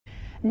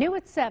New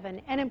at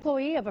 7, an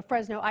employee of a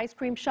Fresno ice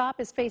cream shop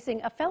is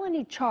facing a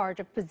felony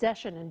charge of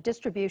possession and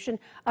distribution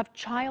of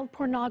child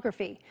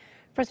pornography.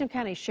 Fresno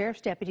County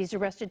Sheriff's deputies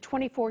arrested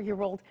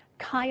 24-year-old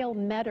Kyle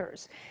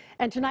Metters.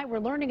 And tonight we're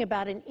learning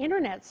about an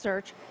internet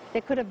search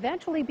that could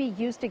eventually be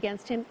used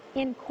against him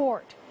in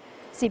court.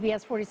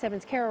 CBS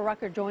 47's Kara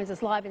Rucker joins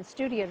us live in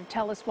studio to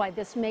tell us why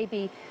this may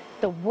be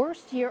the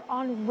worst year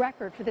on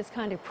record for this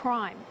kind of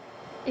crime.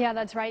 Yeah,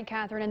 that's right,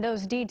 Catherine, and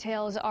those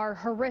details are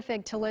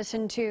horrific to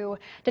listen to.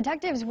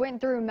 Detectives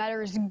went through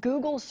Metters'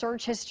 Google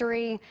search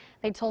history.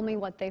 They told me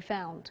what they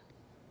found.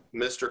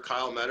 Mr.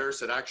 Kyle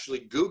Metters had actually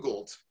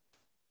Googled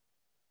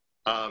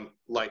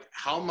like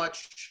how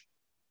much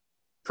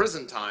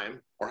prison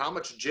time or how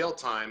much jail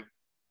time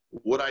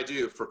would I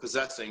do for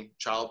possessing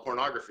child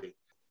pornography.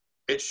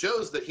 It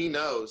shows that he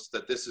knows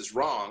that this is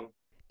wrong.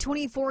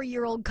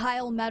 24-year-old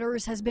Kyle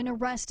Metters has been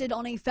arrested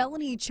on a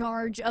felony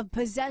charge of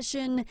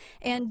possession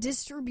and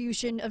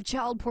distribution of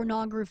child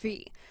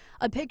pornography.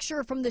 A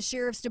picture from the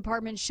Sheriff's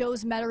Department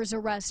shows Metters'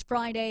 arrest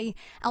Friday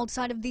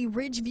outside of the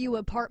Ridgeview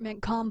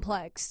apartment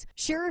complex.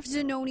 Sheriff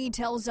Zanoni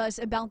tells us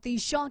about the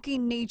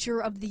shocking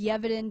nature of the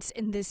evidence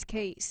in this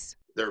case.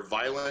 They're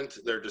violent,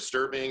 they're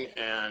disturbing,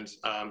 and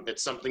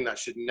it's something that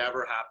should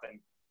never happen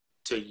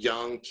to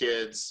young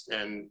kids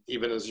and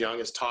even as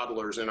young as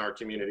toddlers in our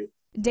community.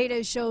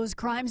 Data shows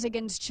crimes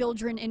against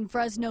children in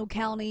Fresno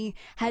County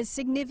has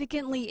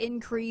significantly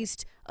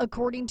increased,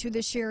 according to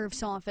the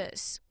Sheriff's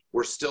Office.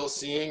 We're still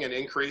seeing an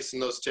increase in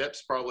those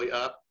tips, probably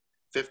up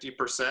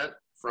 50%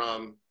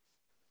 from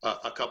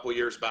a couple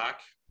years back.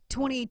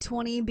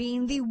 2020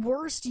 being the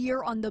worst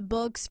year on the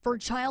books for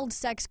child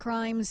sex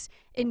crimes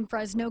in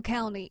Fresno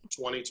County.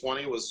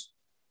 2020 was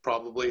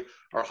probably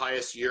our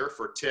highest year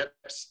for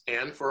tips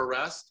and for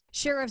arrests.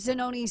 Sheriff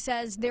Zanoni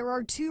says there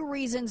are two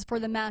reasons for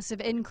the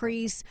massive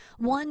increase,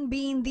 one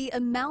being the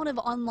amount of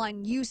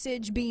online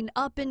usage being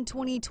up in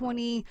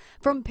 2020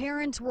 from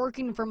parents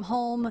working from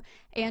home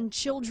and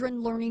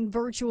children learning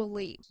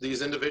virtually.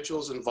 These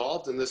individuals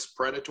involved in this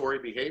predatory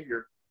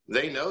behavior,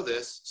 they know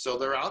this, so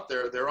they're out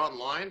there, they're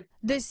online.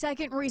 The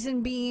second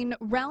reason being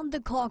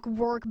round-the-clock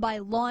work by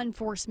law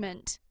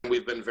enforcement.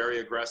 We've been very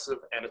aggressive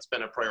and it's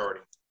been a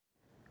priority.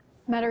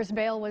 Metters'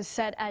 bail was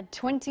set at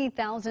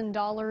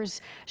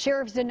 $20,000.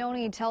 Sheriff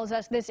Zanoni tells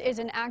us this is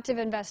an active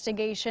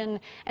investigation,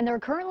 and they're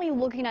currently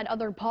looking at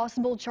other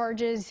possible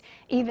charges,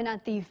 even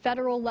at the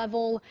federal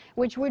level,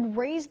 which would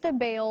raise the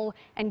bail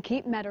and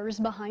keep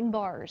Metters behind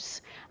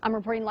bars. I'm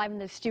reporting live in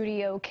the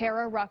studio,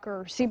 Kara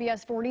Rucker,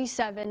 CBS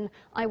 47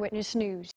 Eyewitness News.